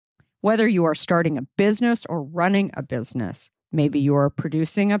Whether you are starting a business or running a business, maybe you're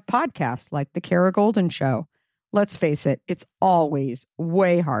producing a podcast like The Kara Golden Show. Let's face it, it's always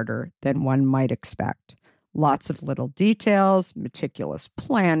way harder than one might expect. Lots of little details, meticulous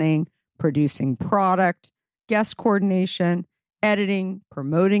planning, producing product, guest coordination, editing,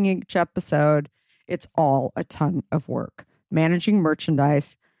 promoting each episode. It's all a ton of work. Managing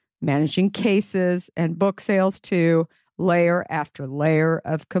merchandise, managing cases and book sales too, layer after layer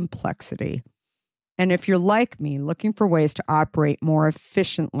of complexity. And if you're like me, looking for ways to operate more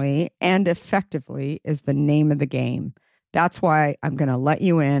efficiently and effectively is the name of the game. That's why I'm going to let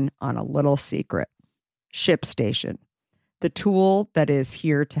you in on a little secret. ShipStation, the tool that is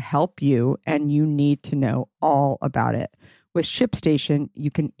here to help you, and you need to know all about it. With ShipStation,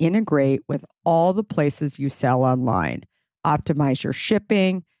 you can integrate with all the places you sell online, optimize your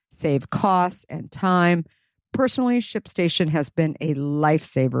shipping, save costs and time. Personally, ShipStation has been a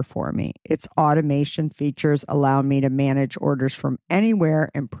lifesaver for me. Its automation features allow me to manage orders from anywhere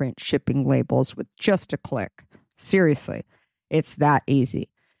and print shipping labels with just a click. Seriously, it's that easy.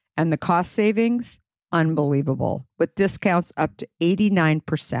 And the cost savings? Unbelievable. With discounts up to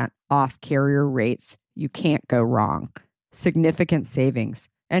 89% off carrier rates, you can't go wrong. Significant savings.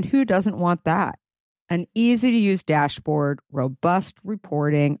 And who doesn't want that? An easy-to-use dashboard, robust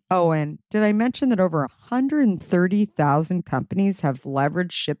reporting. Oh, and did I mention that over 130,000 companies have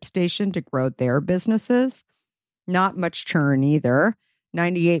leveraged ShipStation to grow their businesses? Not much churn either.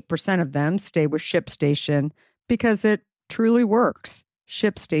 98% of them stay with ShipStation because it truly works.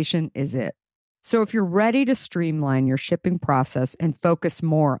 ShipStation is it. So if you're ready to streamline your shipping process and focus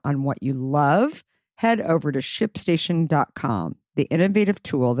more on what you love, head over to ShipStation.com. The innovative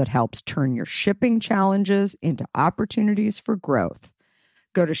tool that helps turn your shipping challenges into opportunities for growth.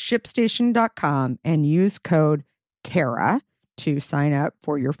 Go to ShipStation.com and use code KARA to sign up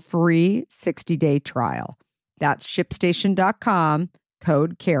for your free 60-day trial. That's ShipStation.com,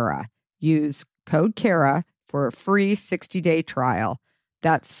 code KARA. Use code KARA for a free 60-day trial.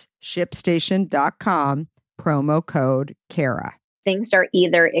 That's ShipStation.com, promo code KARA. Things are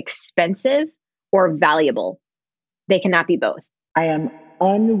either expensive or valuable. They cannot be both. I am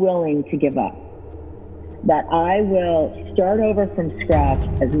unwilling to give up. That I will start over from scratch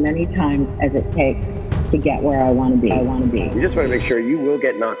as many times as it takes to get where I want to be. You just want to make sure you will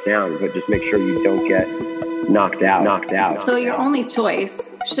get knocked down, but just make sure you don't get knocked out. So your only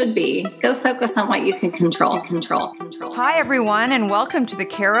choice should be go focus on what you can control. Hi, everyone, and welcome to the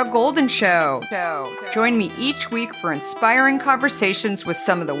Kara Golden Show. Join me each week for inspiring conversations with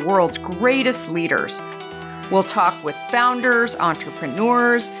some of the world's greatest leaders. We'll talk with founders,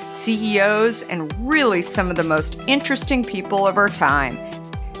 entrepreneurs, CEOs, and really some of the most interesting people of our time.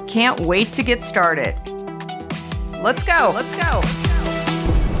 Can't wait to get started. Let's go.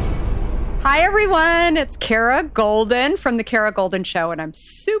 Hi, everyone. It's Kara Golden from The Kara Golden Show, and I'm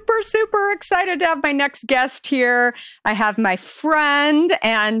super, super excited to have my next guest here. I have my friend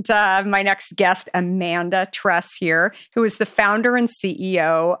and my next guest, Amanda Tress here, who is the founder and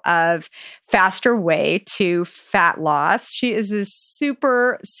CEO of Faster Way to Fat Loss. She is a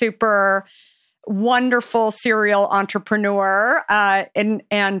super, super wonderful serial entrepreneur and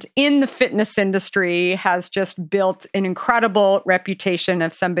in the fitness industry has just built an incredible reputation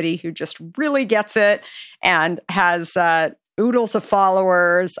of somebody who just really gets it and has oodles of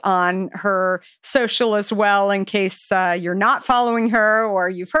followers on her social as well. In case you're not following her or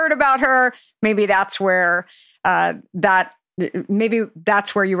you've heard about her, maybe that's where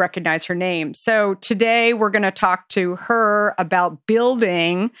you recognize her name. So today we're going to talk to her about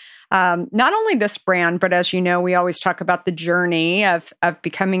building not only this brand, but as you know, we always talk about the journey of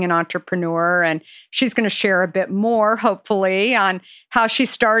becoming an entrepreneur. And she's going to share a bit more, hopefully, on how she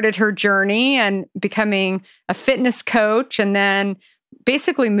started her journey and becoming a fitness coach and then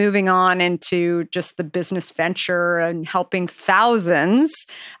basically moving on into just the business venture and helping thousands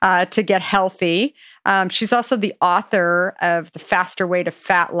to get healthy. She's also the author of The Faster Way to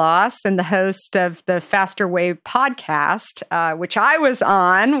Fat Loss and the host of the Faster Way podcast, which I was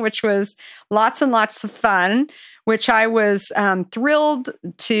on, which was lots and lots of fun, which I was thrilled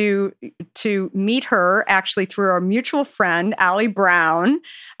to meet her actually through our mutual friend, Allie Brown.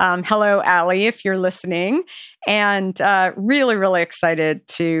 Hello, Allie, if you're listening. And really, really excited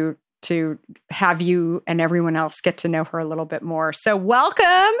to have you and everyone else get to know her a little bit more. So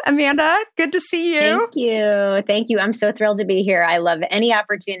welcome, Amanda. Good to see you. Thank you. I'm so thrilled to be here. I love any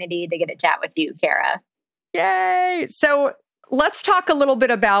opportunity to get a chat with you, Kara. Yay. So let's talk a little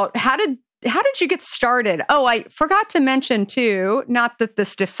bit about how did how did you get started? Oh, I forgot to mention too, not that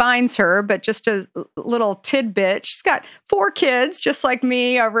this defines her, but just a little tidbit. She's got 4 kids, just like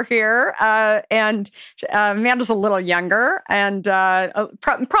me over here. And Amanda's a little younger and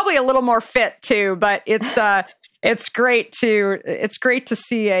probably a little more fit too, but it's great to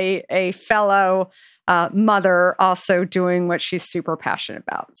see a fellow mother also doing what she's super passionate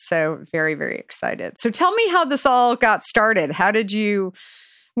about. So very, very excited. So tell me how this all got started.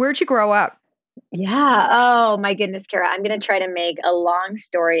 Where'd you grow up? Yeah. Oh my goodness, Kara. I'm going to try to make a long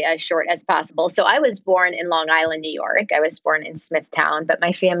story as short as possible. So I was born in Long Island, New York. I was born in Smithtown, but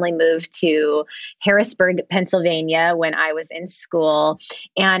my family moved to Harrisburg, Pennsylvania when I was in school.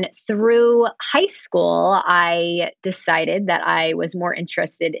 And through high school, I decided that I was more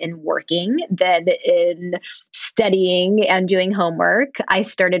interested in working than in studying and doing homework. I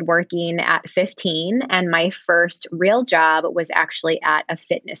started working at 15, and my first real job was actually at a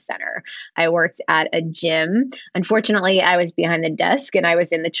fitness center. I worked at a gym. Unfortunately, I was behind the desk and I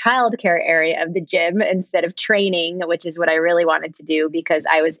was in the childcare area of the gym instead of training, which is what I really wanted to do because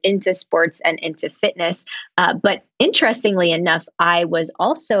I was into sports and into fitness. But interestingly enough, I was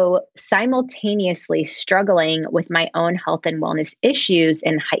also simultaneously struggling with my own health and wellness issues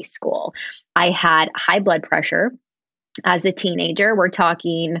in high school. I had high blood pressure. As a teenager, we're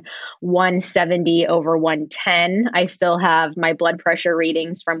talking 170 over 110. I still have my blood pressure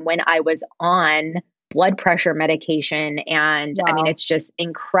readings from when I was on blood pressure medication. And Wow. I mean, it's just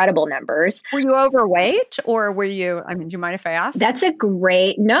incredible numbers. Were you overweight or do you mind if I ask?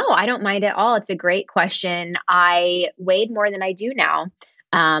 No, I don't mind at all. It's a great question. I weighed more than I do now.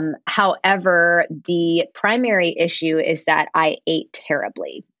 However, the primary issue is that I ate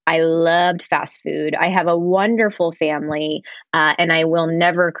terribly. I loved fast food. I have a wonderful family, and I will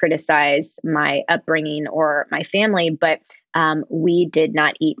never criticize my upbringing or my family, but we did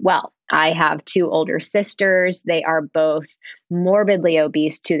not eat well. I have 2 older sisters. They are both morbidly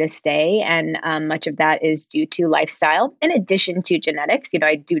obese to this day, and much of that is due to lifestyle, in addition to genetics.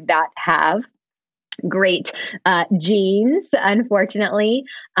 I do not have great genes, unfortunately.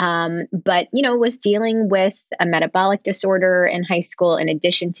 But, was dealing with a metabolic disorder in high school. In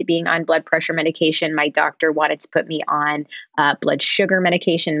addition to being on blood pressure medication, my doctor wanted to put me on blood sugar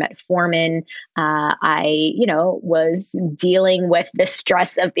medication, metformin. I, was dealing with the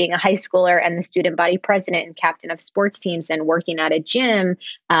stress of being a high schooler and the student body president and captain of sports teams and working at a gym,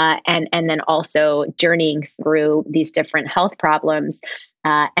 and then also journeying through these different health problems.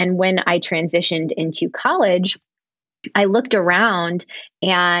 And when I transitioned into college, I looked around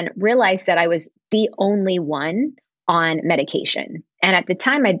and realized that I was the only one on medication. And at the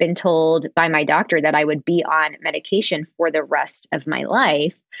time, I'd been told by my doctor that I would be on medication for the rest of my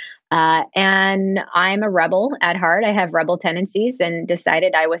life. And I'm a rebel at heart. I have rebel tendencies and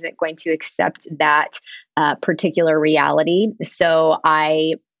decided I wasn't going to accept that particular reality. So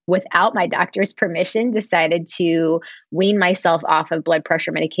I, without my doctor's permission, decided to wean myself off of blood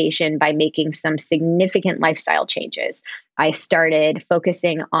pressure medication by making some significant lifestyle changes. I started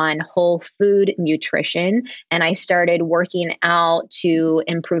focusing on whole food nutrition, and I started working out to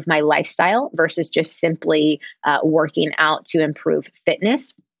improve my lifestyle versus just simply working out to improve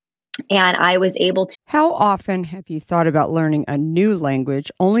fitness. And I was able to. How often have you thought about learning a new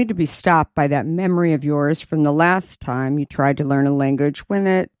language only to be stopped by that memory of yours from the last time you tried to learn a language when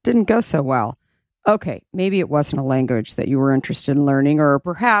it didn't go so well? Okay, maybe it wasn't a language that you were interested in learning, or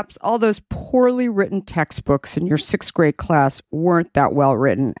perhaps all those poorly written textbooks in your 6th grade class weren't that well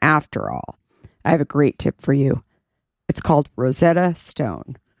written after all. I have a great tip for you. It's called Rosetta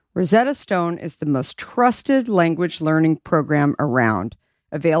Stone. Rosetta Stone is the most trusted language learning program around.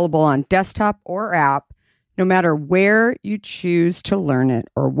 Available on desktop or app, no matter where you choose to learn it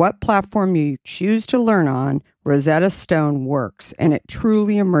or what platform you choose to learn on, Rosetta Stone works, and it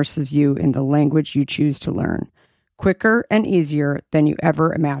truly immerses you in the language you choose to learn, quicker and easier than you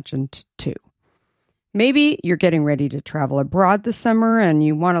ever imagined to. Maybe you're getting ready to travel abroad this summer and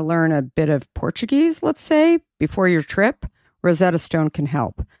you want to learn a bit of Portuguese, let's say, before your trip. Rosetta Stone can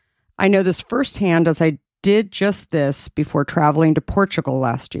help. I know this firsthand as I did just this before traveling to Portugal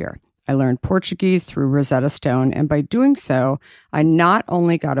last year. I learned Portuguese through Rosetta Stone, and by doing so, I not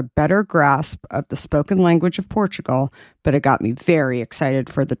only got a better grasp of the spoken language of Portugal, but it got me very excited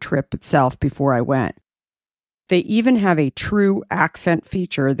for the trip itself before I went. They even have a true accent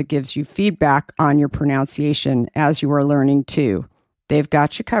feature that gives you feedback on your pronunciation as you are learning too. They've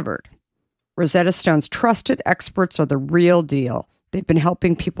got you covered. Rosetta Stone's trusted experts are the real deal. They've been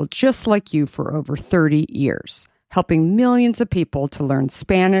helping people just like you for over 30 years, helping millions of people to learn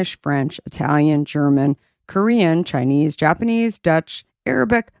Spanish, French, Italian, German, Korean, Chinese, Japanese, Dutch,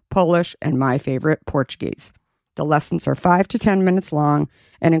 Arabic, Polish, and my favorite, Portuguese. The lessons are 5 to 10 minutes long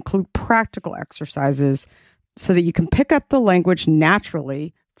and include practical exercises so that you can pick up the language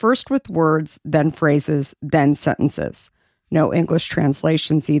naturally, first with words, then phrases, then sentences. No English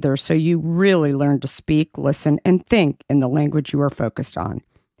translations either, so you really learn to speak, listen, and think in the language you are focused on,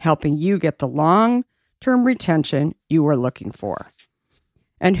 helping you get the long-term retention you are looking for.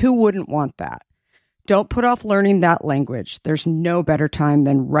 And who wouldn't want that? Don't put off learning that language. There's no better time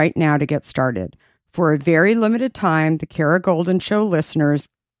than right now to get started. For a very limited time, the Kara Golden Show listeners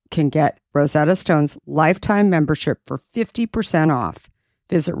can get Rosetta Stone's lifetime membership for 50% off.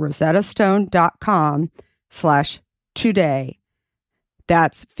 Visit rosettastone.com/today.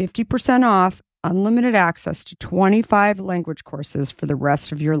 That's 50% off, unlimited access to 25 language courses for the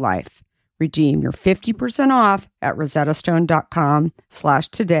rest of your life. Redeem your 50% off at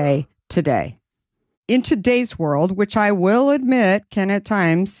rosettastone.com/today today. In today's world, which I will admit can at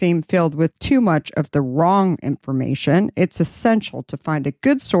times seem filled with too much of the wrong information, it's essential to find a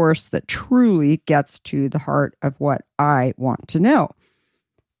good source that truly gets to the heart of what I want to know.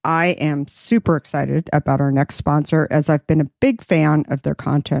 I am super excited about our next sponsor, as I've been a big fan of their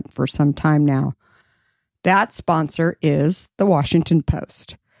content for some time now. That sponsor is The Washington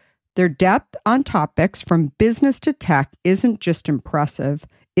Post. Their depth on topics from business to tech isn't just impressive,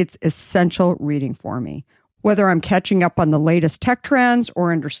 it's essential reading for me. Whether I'm catching up on the latest tech trends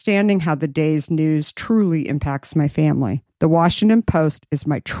or understanding how the day's news truly impacts my family, The Washington Post is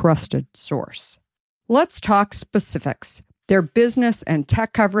my trusted source. Let's talk specifics. Their business and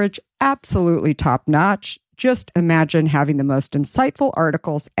tech coverage, absolutely top-notch. Just imagine having the most insightful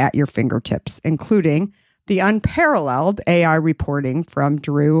articles at your fingertips, including the unparalleled AI reporting from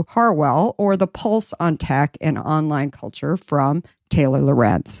Drew Harwell or the pulse on tech and online culture from Taylor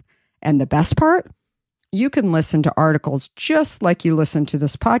Lorenz. And the best part? You can listen to articles just like you listen to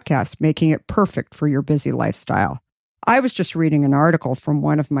this podcast, making it perfect for your busy lifestyle. I was just reading an article from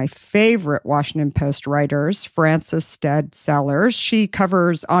one of my favorite Washington Post writers, Frances Stead Sellers. She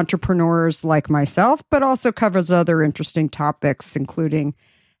covers entrepreneurs like myself, but also covers other interesting topics, including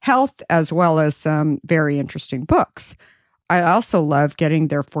health, as well as some very interesting books. I also love getting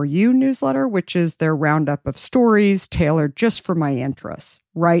their For You newsletter, which is their roundup of stories tailored just for my interests,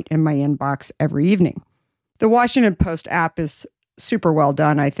 right in my inbox every evening. The Washington Post app is super well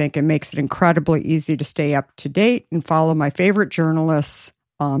done, I think, and makes it incredibly easy to stay up to date and follow my favorite journalists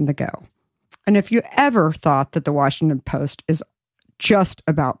on the go. And if you ever thought that the Washington Post is just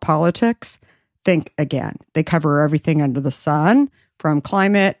about politics, think again. They cover everything under the sun, from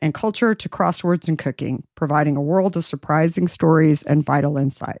climate and culture to crosswords and cooking, providing a world of surprising stories and vital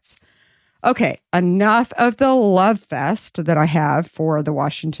insights. Okay, enough of the love fest that I have for the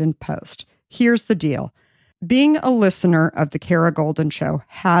Washington Post. Here's the deal. Being a listener of the Kara Golden Show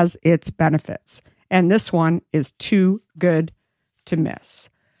has its benefits, and this one is too good to miss.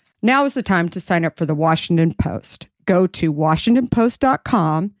 Now is the time to sign up for the Washington Post. Go to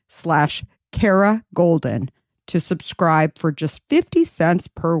washingtonpost.com/Kara Golden to subscribe for just 50 cents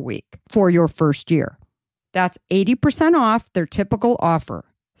per week for your first year. That's 80% off their typical offer.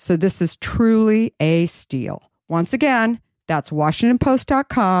 So this is truly a steal. Once again, that's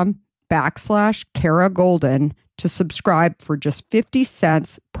washingtonpost.com/Kara Golden to subscribe for just 50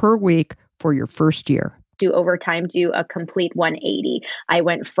 cents per week for your first year. Do over time, do a complete 180. I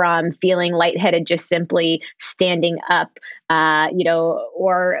went from feeling lightheaded, just simply standing up,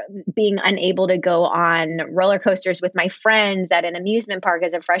 or being unable to go on roller coasters with my friends at an amusement park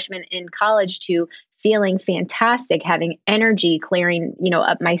as a freshman in college, to feeling fantastic, having energy, clearing,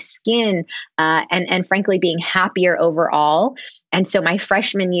 up my skin, and frankly, being happier overall. And so my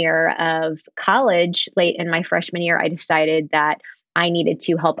freshman year of college, late in my freshman year, I decided that I needed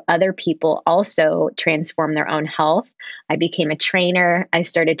to help other people also transform their own health. I became a trainer. I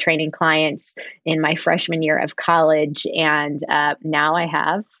started training clients in my freshman year of college. And now I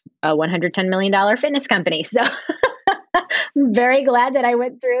have a $110 million fitness company. So I'm very glad that I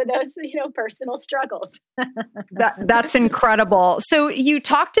went through those, personal struggles. That's incredible. So you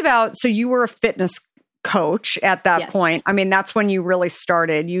talked about, you were a fitness coach at that point. I mean, that's when you really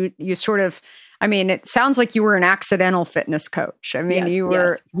started. You sort of, it sounds like you were an accidental fitness coach.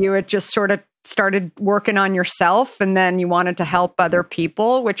 You had just sort of started working on yourself, and then you wanted to help other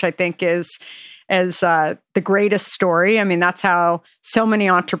people, which I think is the greatest story. That's how so many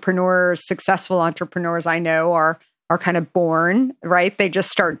entrepreneurs, successful entrepreneurs I know are kind of born, right? They just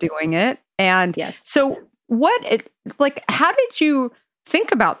start doing it. And so how did you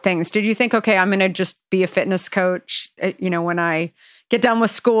think about things? Did you think, okay, I'm going to just be a fitness coach, when I get done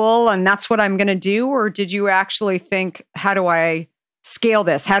with school, and that's what I'm going to do? Or did you actually think, how do I scale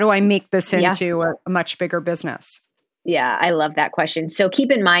this? How do I make this into a much bigger business? Yeah, I love that question. So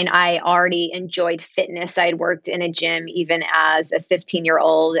keep in mind, I already enjoyed fitness. I'd worked in a gym even as a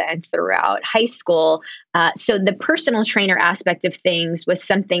 15-year-old and throughout high school. So the personal trainer aspect of things was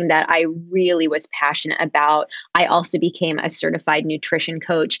something that I really was passionate about. I also became a certified nutrition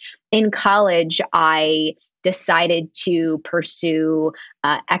coach. In college, I decided to pursue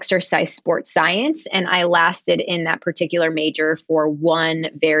exercise sports science. And I lasted in that particular major for one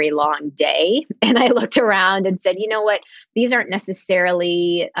very long day. And I looked around and said, you know what? These aren't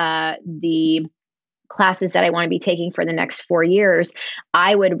necessarily the classes that I want to be taking for the next 4 years.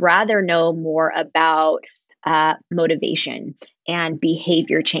 I would rather know more about motivation and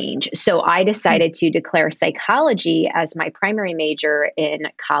behavior change. So I decided to declare psychology as my primary major in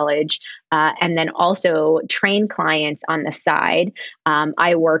college, and then also train clients on the side.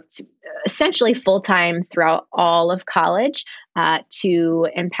 I worked essentially full-time throughout all of college to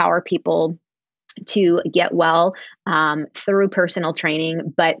empower people to get well through personal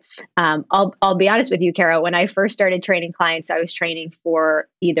training. But I'll be honest with you, Kara, when I first started training clients, I was training for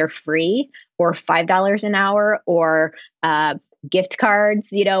either free or $5 an hour or gift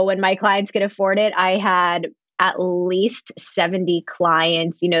cards. You know, when my clients could afford it, I had at least 70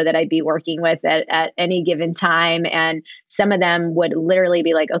 clients, that I'd be working with at any given time. And some of them would literally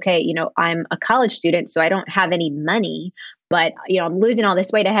be like, okay, I'm a college student, so I don't have any money, but, I'm losing all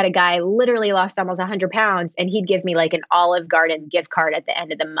this weight. I had a guy literally lost almost 100 pounds, and he'd give me like an Olive Garden gift card at the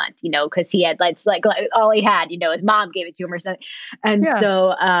end of the month, because he had like all he had, his mom gave it to him or something. And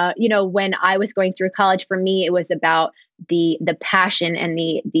so, when I was going through college, for me, it was about the passion and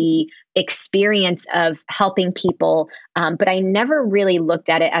the experience of helping people. But I never really looked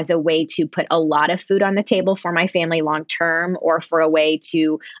at it as a way to put a lot of food on the table for my family long term, or for a way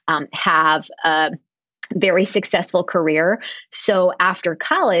to have a very successful career. So after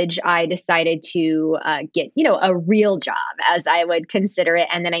college, I decided to get, a real job, as I would consider it.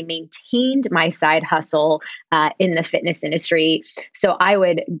 And then I maintained my side hustle in the fitness industry. So I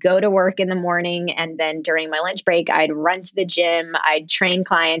would go to work in the morning, and then during my lunch break, I'd run to the gym. I'd train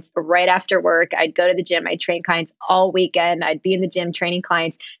clients right after work. I'd go to the gym. I'd train clients all weekend. I'd be in the gym training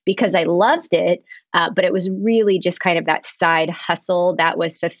clients because I loved it. But it was really just kind of that side hustle that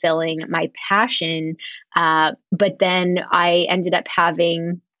was fulfilling my passion. But then I ended up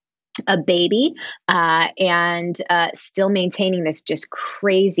having a baby and still maintaining this just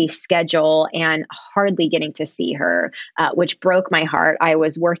crazy schedule and hardly getting to see her, which broke my heart. I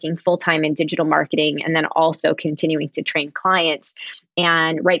was working full-time in digital marketing and then also continuing to train clients.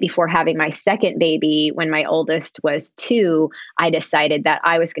 And right before having my second baby, when my oldest was 2, I decided that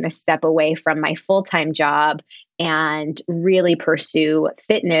I was going to step away from my full-time job and really pursue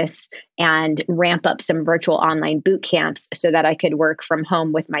fitness and ramp up some virtual online boot camps so that I could work from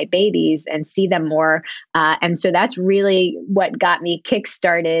home with my babies and see them more. And so that's really what got me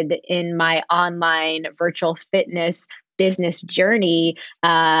kickstarted in my online virtual fitness business journey.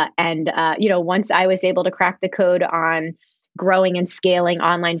 Once I was able to crack the code on growing and scaling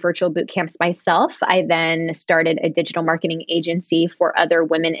online virtual boot camps myself, I then started a digital marketing agency for other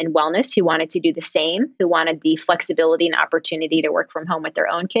women in wellness who wanted to do the same, who wanted the flexibility and opportunity to work from home with their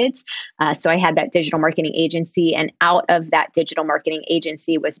own kids. So I had that digital marketing agency, and out of that digital marketing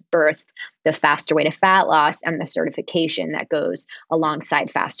agency was birthed the Faster Way to Fat Loss and the certification that goes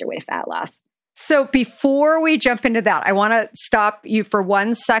alongside Faster Way to Fat Loss. So before we jump into that, I want to stop you for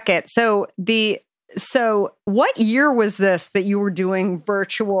 1 second. So what year was this that you were doing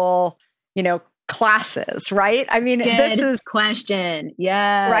virtual, classes, right? I mean, this is question.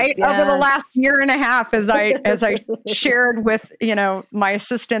 Yeah. Right. Yes. Over the last year and a half, as I shared with, my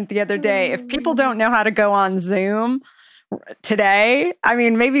assistant the other day, if people don't know how to go on Zoom today, I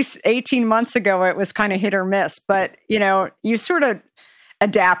mean, maybe 18 months ago, it was kind of hit or miss, but, you sort of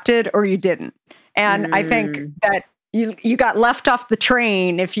adapted or you didn't. And I think that you got left off the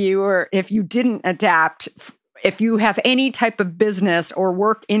train if you didn't adapt. If you have any type of business or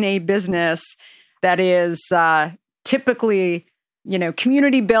work in a business that is typically,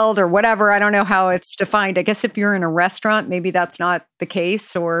 community build or whatever, I don't know how it's defined. I guess if you're in a restaurant, maybe that's not the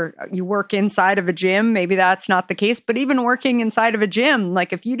case, or you work inside of a gym, maybe that's not the case. But even working inside of a gym,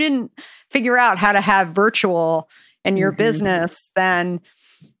 like if you didn't figure out how to have virtual in your business, then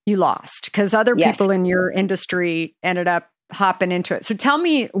you lost, because other people in your industry ended up hopping into it. So tell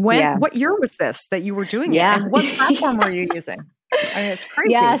me, what year was this that you were doing it, and what platform were you using? I mean, it's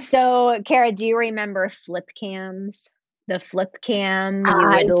crazy. Yeah. So, Kara, do you remember flip cams? The flip cam?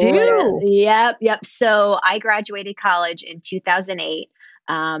 I do. Yep. So I graduated college in 2008.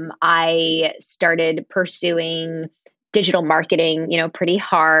 I started pursuing digital marketing, pretty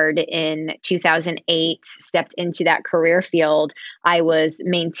hard in 2008, stepped into that career field. I was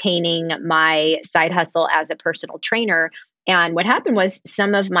maintaining my side hustle as a personal trainer. And what happened was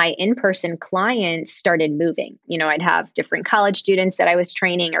some of my in-person clients started moving. I'd have different college students that I was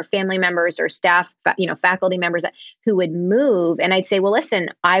training or family members or staff, faculty members who would move. And I'd say, well, listen,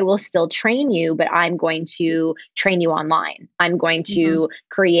 I will still train you, but I'm going to train you online. I'm going to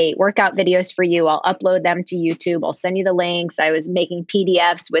create workout videos for you. I'll upload them to YouTube. I'll send you the links. I was making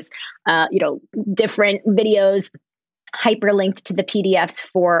PDFs with, different videos hyperlinked to the PDFs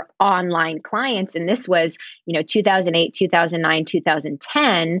for online clients. And this was, 2008, 2009,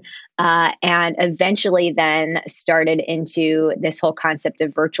 2010. And eventually then started into this whole concept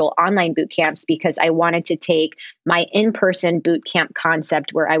of virtual online boot camps because I wanted to take my in-person boot camp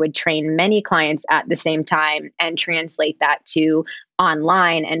concept where I would train many clients at the same time and translate that to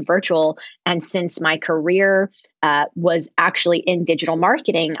online and virtual. And since my career was actually in digital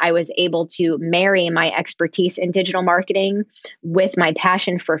marketing, I was able to marry my expertise in digital marketing with my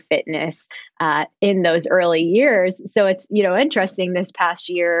passion for fitness in those early years. So it's, interesting this past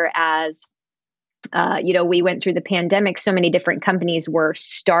year as we went through the pandemic, so many different companies were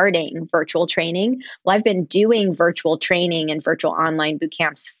starting virtual training. Well, I've been doing virtual training and virtual online boot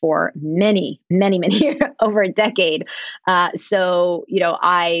camps for many, many, many years, over a decade. So,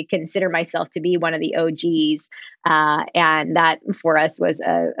 I consider myself to be one of the OGs. And that for us was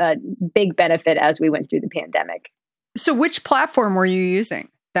a big benefit as we went through the pandemic. So which platform were you using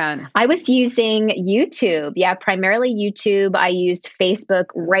then? I was using YouTube. Yeah, primarily YouTube. I used Facebook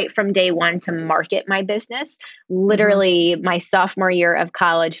right from day one to market my business. Literally my sophomore year of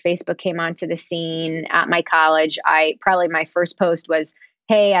college, Facebook came onto the scene at my college. My first post was,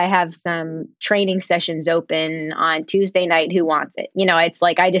 hey, I have some training sessions open on Tuesday night. Who wants it? It's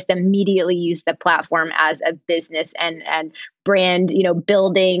like I just immediately used the platform as a business and brand,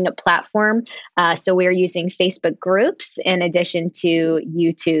 building platform. So we were using Facebook groups in addition to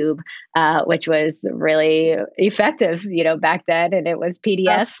YouTube, which was really effective, back then. And it was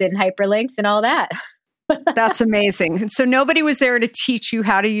PDFs and hyperlinks and all that. That's amazing. So nobody was there to teach you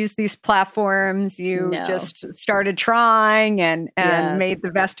how to use these platforms. You just started trying and made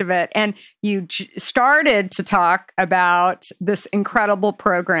the best of it. And you started to talk about this incredible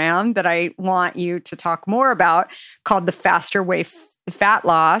program that I want you to talk more about called the Faster Way Fat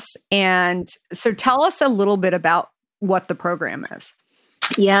Loss. And so tell us a little bit about what the program is.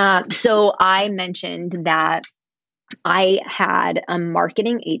 Yeah. So I mentioned that I had a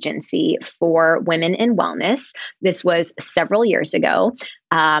marketing agency for women in wellness. This was several years ago.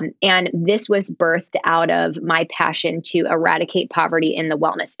 And this was birthed out of my passion to eradicate poverty in the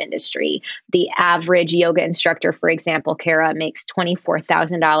wellness industry. The average yoga instructor, for example, Kara, makes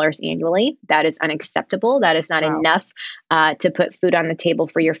 $24,000 annually. That is unacceptable. That is not enough to put food on the table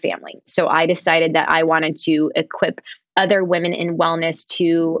for your family. So I decided that I wanted to equip other women in wellness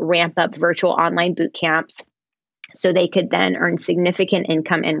to ramp up virtual online boot camps so they could then earn significant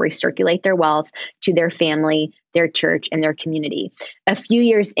income and recirculate their wealth to their family, their church, and their community. A few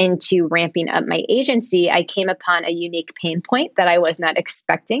years into ramping up my agency, I came upon a unique pain point that I was not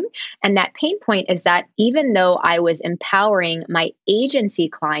expecting. And that pain point is that even though I was empowering my agency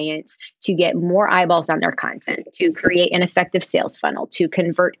clients to get more eyeballs on their content, to create an effective sales funnel, to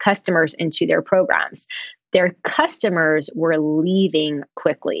convert customers into their programs, their customers were leaving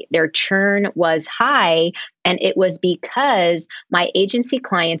quickly. Their churn was high, and it was because my agency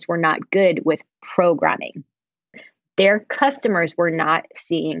clients were not good with programming. Their customers were not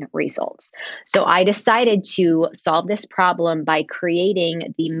seeing results. So I decided to solve this problem by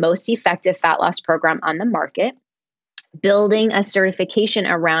creating the most effective fat loss program on the market, building a certification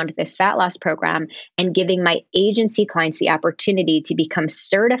around this fat loss program, and giving my agency clients the opportunity to become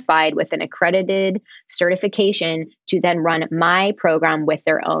certified with an accredited certification to then run my program with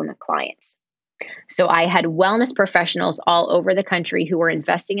their own clients. So I had wellness professionals all over the country who were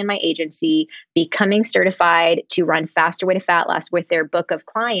investing in my agency, becoming certified to run Faster Way to Fat Loss with their book of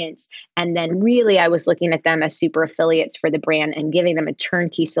clients. And then really I was looking at them as super affiliates for the brand and giving them a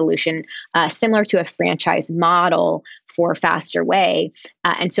turnkey solution similar to a franchise model for Faster Way.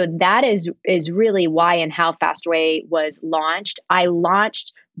 And so that is really why and how Faster Way was launched. I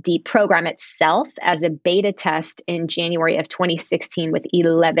launched the program itself as a beta test in January of 2016 with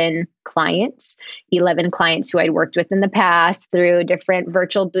 11 clients who I'd worked with in the past through different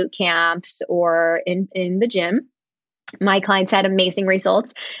virtual boot camps or in the gym. My clients had amazing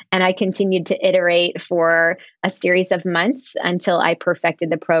results, and I continued to iterate for a series of months until I perfected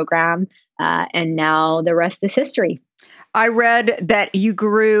the program. And now the rest is history. I read that you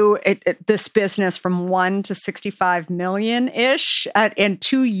grew this business from 1 to 65 million ish in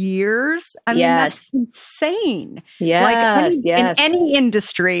 2 years. I mean, that's insane. Yes. In any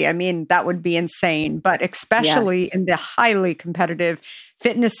industry, I mean, that would be insane, but especially in the highly competitive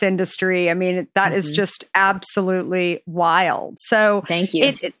fitness industry, I mean, that is just absolutely wild. So thank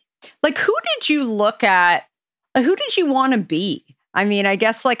you. Like, who did you look at? Who did you want to be? I mean, I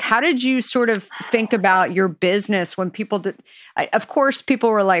guess, like, how did you sort of think about your business when people did? Of course, people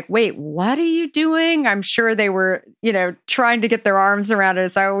were like, wait, what are you doing? I'm sure they were, trying to get their arms around it.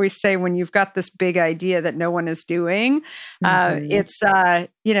 As I always say, when you've got this big idea that no one is doing, it's,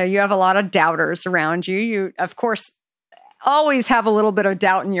 you have a lot of doubters around you. You, of course, always have a little bit of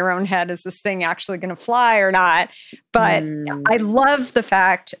doubt in your own head. Is this thing actually going to fly or not? But I love the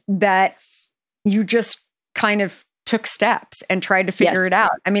fact that you just kind of took steps and tried to figure it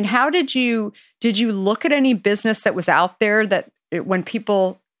out. I mean, how did you look at any business that was out there that when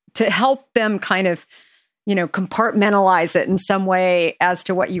people, to help them kind of, compartmentalize it in some way as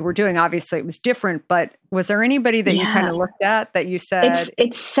to what you were doing? Obviously it was different, but was there anybody that you kind of looked at that you said?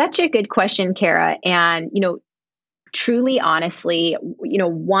 It's such a good question, Kara. And, truly, honestly,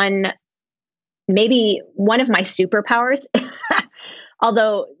 one of my superpowers,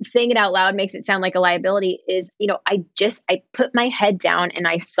 although saying it out loud makes it sound like a liability, is, I put my head down and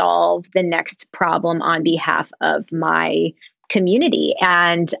I solve the next problem on behalf of my community.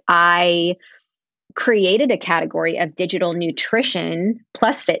 And I created a category of digital nutrition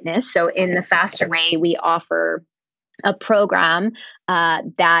plus fitness. So in the Faster Way, we offer a program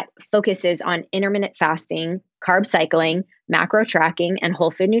that focuses on intermittent fasting, carb cycling, macro tracking, and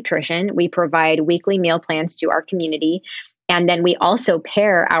whole food nutrition. We provide weekly meal plans to our community. And then we also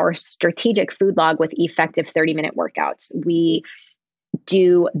pair our strategic food log with effective 30-minute workouts. We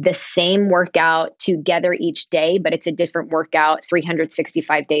do the same workout together each day, but it's a different workout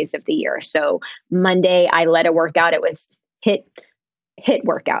 365 days of the year. So Monday, I led a workout. It was HIIT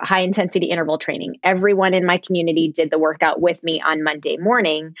workout, high intensity interval training. Everyone in my community did the workout with me on Monday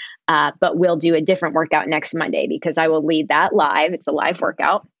morning, but we'll do a different workout next Monday because I will lead that live. It's a live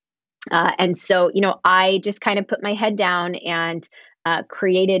workout. And so, I just kind of put my head down and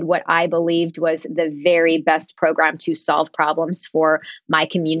created what I believed was the very best program to solve problems for my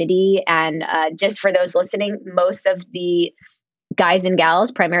community. And just for those listening, most of the guys and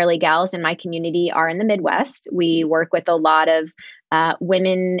gals, primarily gals in my community, are in the Midwest. We work with a lot of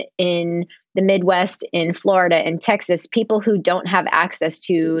women in the Midwest, in Florida and Texas, people who don't have access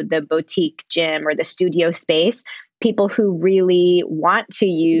to the boutique gym or the studio space, people who really want to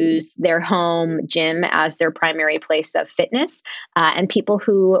use their home gym as their primary place of fitness, and people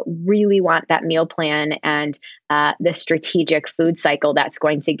who really want that meal plan and the strategic food cycle that's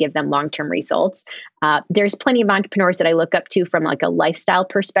going to give them long-term results. There's plenty of entrepreneurs that I look up to from like a lifestyle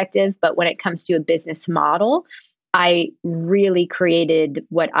perspective, but when it comes to a business model, I really created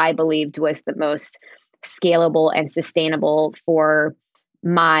what I believed was the most scalable and sustainable for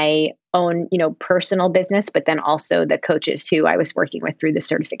my own, personal business, but then also the coaches who I was working with through the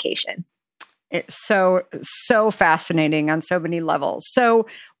certification. It's so fascinating on so many levels. So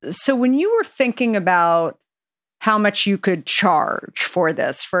when you were thinking about how much you could charge for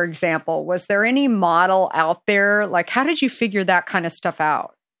this, for example, was there any model out there? Like, how did you figure that kind of stuff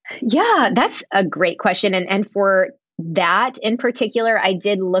out? Yeah, that's a great question. And for that in particular, I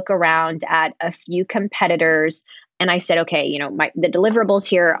did look around at a few competitors and I said, okay, the deliverables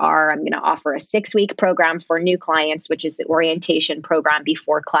here are, I'm going to offer a 6-week program for new clients, which is the orientation program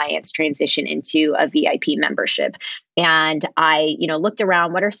before clients transition into a VIP membership. And I, looked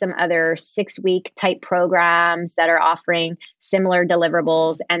around, what are some other 6-week type programs that are offering similar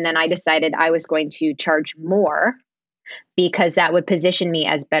deliverables? And then I decided I was going to charge more because that would position me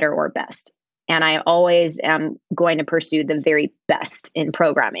as better or best. And I always am going to pursue the very best in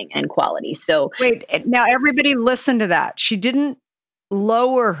programming and quality. So wait, now everybody listen to that. She didn't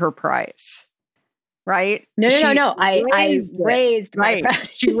lower her price, right? No. I raised my price.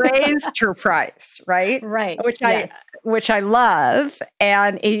 She raised her price, right? Right. Which I love.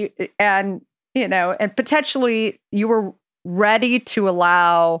 And potentially you were ready to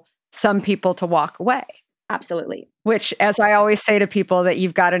allow some people to walk away. Absolutely. Which, as I always say to people, that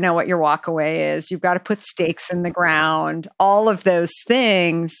you've got to know what your walkaway is. You've got to put stakes in the ground. All of those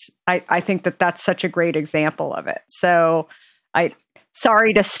things. I think that's such a great example of it. So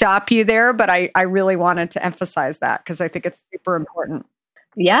sorry to stop you there, but I really wanted to emphasize that because I think it's super important.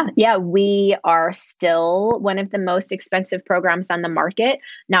 Yeah. We are still one of the most expensive programs on the market,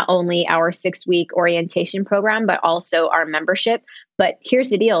 not only our 6-week orientation program, but also our membership. But here's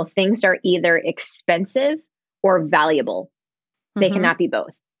the deal. Things are either expensive or valuable. They cannot be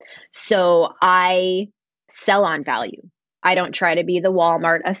both. So I sell on value. I don't try to be the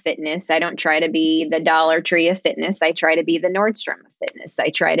Walmart of fitness. I don't try to be the Dollar Tree of fitness. I try to be the Nordstrom of fitness.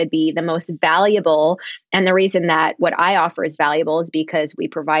 I try to be the most valuable. And the reason that what I offer is valuable is because we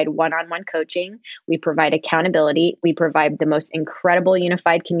provide one-on-one coaching. We provide accountability. We provide the most incredible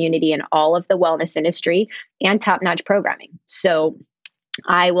unified community in all of the wellness industry and top-notch programming. So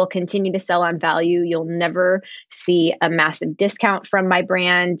I will continue to sell on value. You'll never see a massive discount from my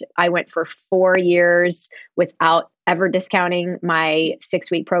brand. I went for 4 years without ever discounting my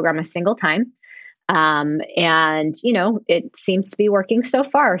 6-week program a single time. And, it seems to be working so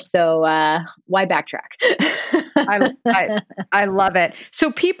far. So why backtrack? I love it. So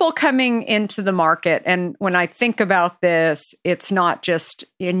people coming into the market, and when I think about this, it's not just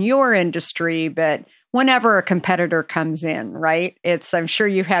in your industry, but whenever a competitor comes in, right? I'm sure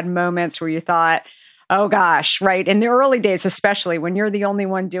you had moments where you thought, oh gosh, right? In the early days, especially when you're the only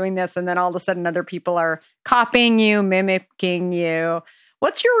one doing this, and then all of a sudden other people are copying you, mimicking you.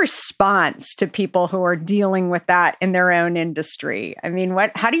 What's your response to people who are dealing with that in their own industry? I mean,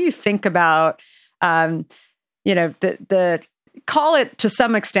 how do you think about, the call it to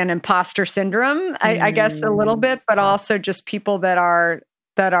some extent imposter syndrome, I guess a little bit, but also just people that are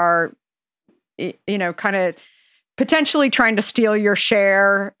kind of potentially trying to steal your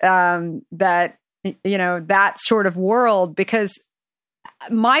share, that sort of world, because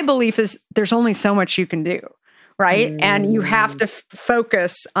my belief is there's only so much you can do, right? And you have to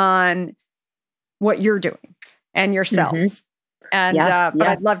focus on what you're doing and yourself. And, but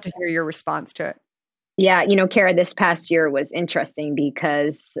I'd love to hear your response to it. Yeah. Kara, this past year was interesting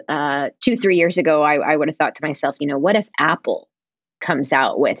because 2-3 years ago, I would have thought to myself, what if Apple comes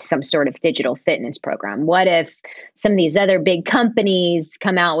out with some sort of digital fitness program? What if some of these other big companies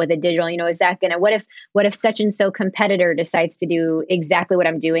come out with a digital, is that what if such and so competitor decides to do exactly what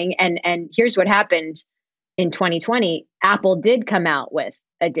I'm doing? And here's what happened in 2020. Apple did come out with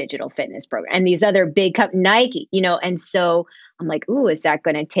a digital fitness program, and these other big Nike, and so I'm like, ooh, is that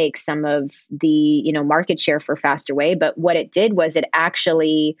going to take some of the, market share for Faster Way? But what it did was it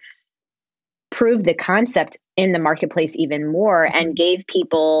actually proved the concept in the marketplace even more and gave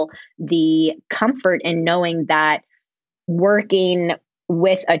people the comfort in knowing that working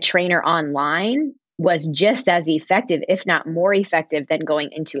with a trainer online was just as effective, if not more effective, than going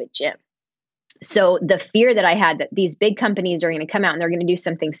into a gym. So the fear that I had that these big companies are going to come out and they're going to do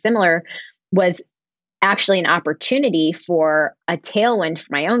something similar was actually an opportunity for a tailwind for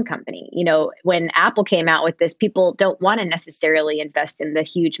my own company. When Apple came out with this, people don't want to necessarily invest in the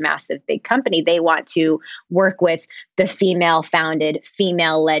huge, massive, big company. They want to work with the female-founded,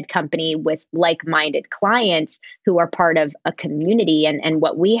 female-led company with like-minded clients who are part of a community. And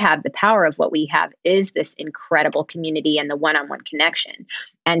what we have, the power of what we have is this incredible community and the one-on-one connection.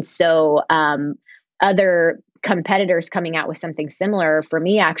 And so other competitors coming out with something similar for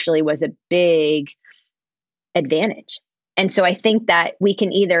me actually was a big advantage. And so I think that we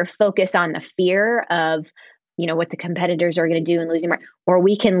can either focus on the fear of, what the competitors are going to do and losing market, or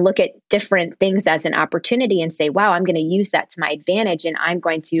we can look at different things as an opportunity and say, wow, I'm going to use that to my advantage. And I'm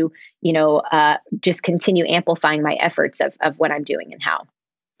going to, just continue amplifying my efforts of what I'm doing and how.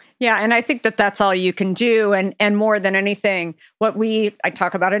 Yeah. And I think that that's all you can do. And more than anything, I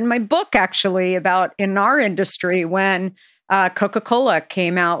talk about it in my book, actually, about in our industry when Coca-Cola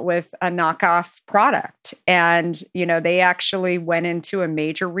came out with a knockoff product. And, they actually went into a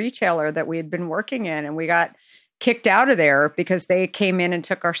major retailer that we had been working in, and we got kicked out of there because they came in and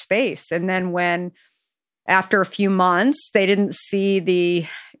took our space. And then after a few months, they didn't see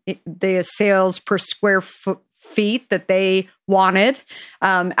the sales per square feet that they wanted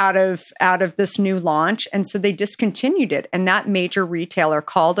out of this new launch. And so they discontinued it. And that major retailer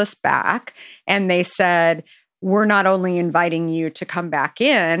called us back and they said, we're not only inviting you to come back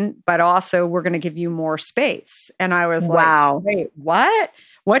in, but also we're going to give you more space. And I was wow. Like, wait, what?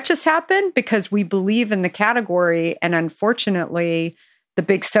 What just happened? Because we believe in the category. And unfortunately, the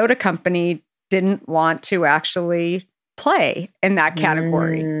big soda company didn't want to actually play in that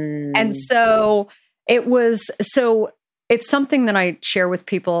category. And so it's something that I share with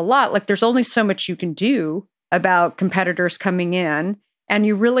people a lot. Like, there's only so much you can do about competitors coming in. And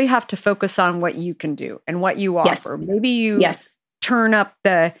you really have to focus on what you can do and what you offer. Yes. Maybe you turn up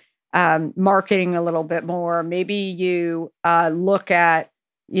the marketing a little bit more. Maybe you look at,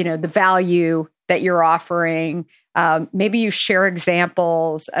 the value that you're offering. Maybe you share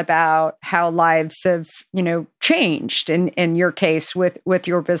examples about how lives have, changed in your case with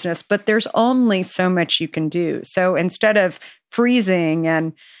your business. But there's only so much you can do. So instead of freezing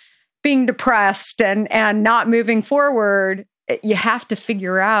and being depressed and not moving forward, you have to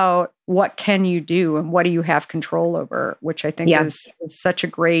figure out what can you do and what do you have control over, which I think is such a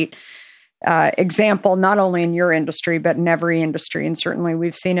great example, not only in your industry, but in every industry. And certainly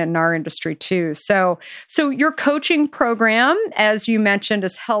we've seen it in our industry too. So your coaching program, as you mentioned,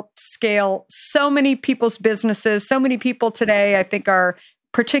 has helped scale so many people's businesses. So many people today, I think, are,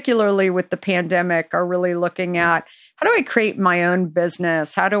 particularly with the pandemic, are really looking at, how do I create my own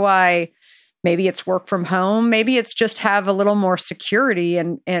business? How do I, maybe it's work from home, maybe it's just have a little more security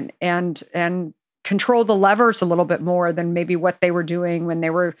and control the levers a little bit more than maybe what they were doing when they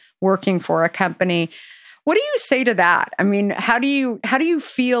were working for a company. What do you say to that? I mean, how do you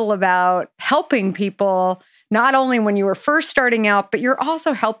feel about helping people, not only when you were first starting out, but you're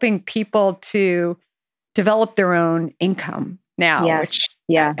also helping people to develop their own income now? Yes.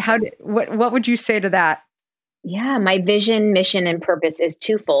 What would you say to that? Yeah, my vision, mission, and purpose is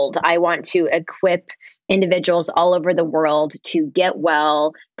twofold. I want to equip individuals all over the world to get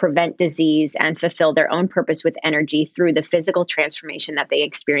well, prevent disease, and fulfill their own purpose with energy through the physical transformation that they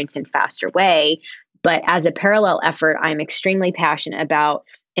experience in faster way. But as a parallel effort, I'm extremely passionate about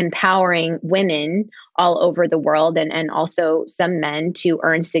empowering women all over the world and also some men to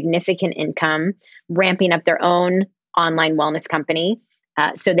earn significant income, ramping up their own online wellness company.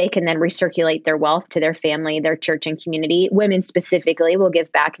 So they can then recirculate their wealth to their family, their church and community. Women specifically will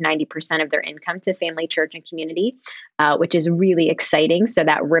give back 90% of their income to family, church, and community, which is really exciting. So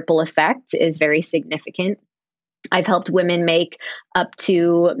that ripple effect is very significant. I've helped women make up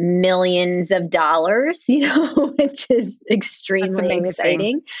to millions of dollars, which is extremely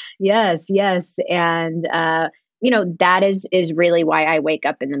exciting. Yes. And, that is really why I wake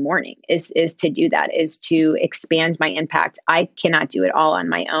up in the morning is to do that, is to expand my impact. I cannot do it all on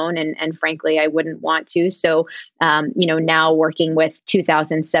my own. And frankly, I wouldn't want to. So, now working with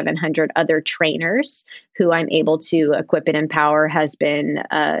 2,700 other trainers who I'm able to equip and empower has been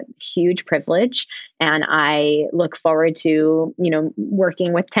a huge privilege. And I look forward to,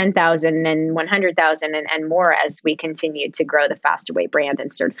 working with 10,000 and 100,000 and more as we continue to grow the Faster Way brand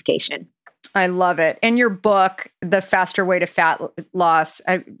and certification. I love it. And your book, The Faster Way to Fat Loss,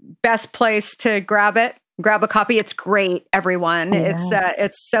 best place to grab it. Grab a copy. It's great, everyone. Yeah.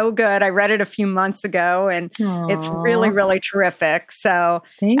 It's so good. I read it a few months ago, and It's really, really terrific. So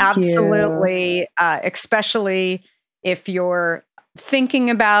absolutely, especially if you're thinking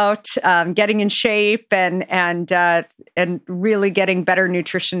about getting in shape and really getting better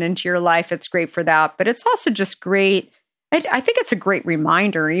nutrition into your life, it's great for that. But it's also just great. I think it's a great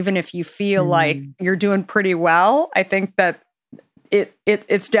reminder, even if you feel like you're doing pretty well. I think that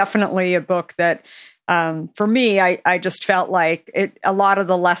it's definitely a book that, for me, I just felt like a lot of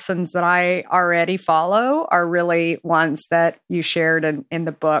the lessons that I already follow are really ones that you shared in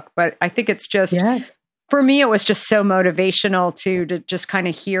the book. But I think it's just, for me, it was just so motivational to just kind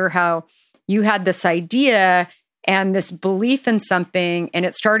of hear how you had this idea and this belief in something, and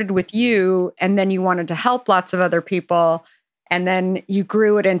it started with you, and then you wanted to help lots of other people, and then you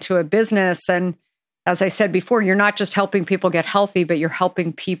grew it into a business. And as I said before, you're not just helping people get healthy, but you're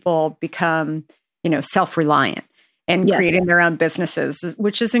helping people become, self-reliant and creating their own businesses,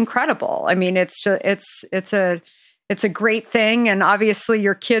 which is incredible. I mean, it's a great thing. And obviously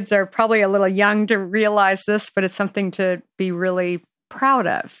your kids are probably a little young to realize this, but it's something to be really proud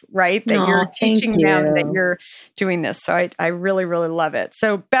of, right? That you're teaching them that you're doing this. So I really, really love it.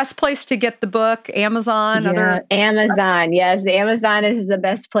 So best place to get the book, Amazon? Amazon. Yes. Amazon is the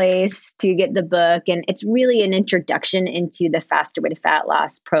best place to get the book. And it's really an introduction into the Faster Way to Fat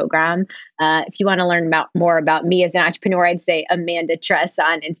Loss program. If you want to learn more about me as an entrepreneur, I'd say Amanda Tress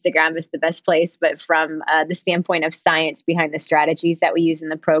on Instagram is the best place. But from the standpoint of science behind the strategies that we use in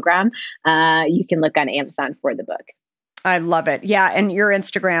the program, you can look on Amazon for the book. I love it. Yeah. And your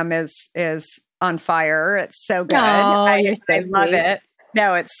Instagram is on fire. It's so good. You're so I love it.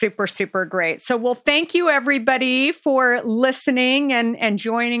 No, it's super, super great. So, well, thank you everybody for listening and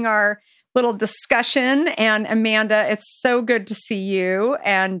joining our little discussion. And Amanda, it's so good to see you.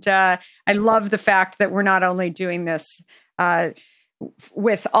 And I love the fact that we're not only doing this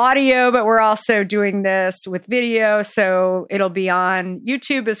with audio, but we're also doing this with video. So it'll be on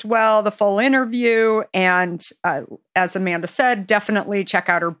YouTube as well, the full interview. And as Amanda said, definitely check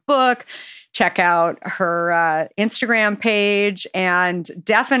out her book, check out her Instagram page, and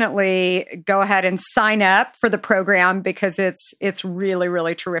definitely go ahead and sign up for the program because it's really,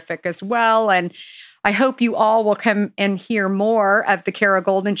 really terrific as well. And I hope you all will come and hear more of the Kara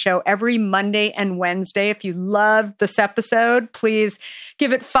Goldin Show every Monday and Wednesday. If you loved this episode, please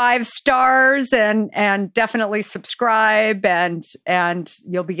give it 5 stars and definitely subscribe. And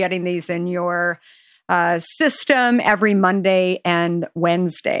you'll be getting these in your system every Monday and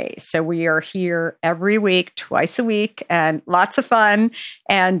Wednesday. So we are here every week, twice a week, and lots of fun.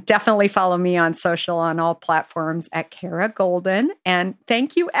 And definitely follow me on social on all platforms at Kara Goldin. And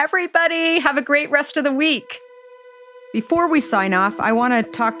thank you, everybody. Have a great rest of the week. Before we sign off, I want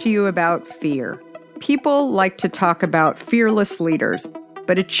to talk to you about fear. People like to talk about fearless leaders,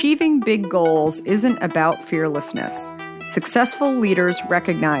 but achieving big goals isn't about fearlessness. Successful leaders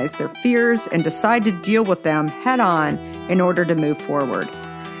recognize their fears and decide to deal with them head on in order to move forward.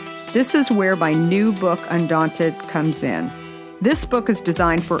 This is where my new book, Undaunted, comes in. This book is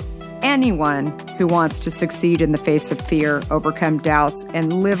designed for anyone who wants to succeed in the face of fear, overcome doubts,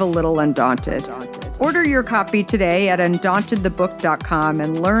 and live a little undaunted. Order your copy today at undauntedthebook.com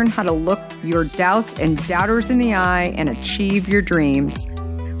and learn how to look your doubts and doubters in the eye and achieve your dreams.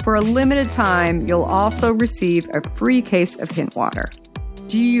 For a limited time, you'll also receive a free case of hint water.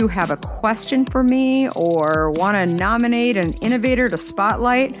 Do you have a question for me or want to nominate an innovator to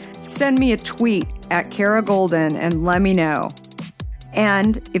spotlight? Send me a tweet at Kara Goldin and let me know.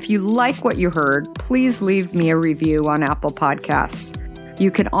 And if you like what you heard, please leave me a review on Apple Podcasts. You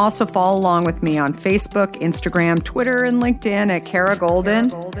can also follow along with me on Facebook, Instagram, Twitter, and LinkedIn at Kara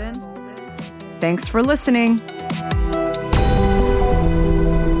Goldin. Thanks for listening.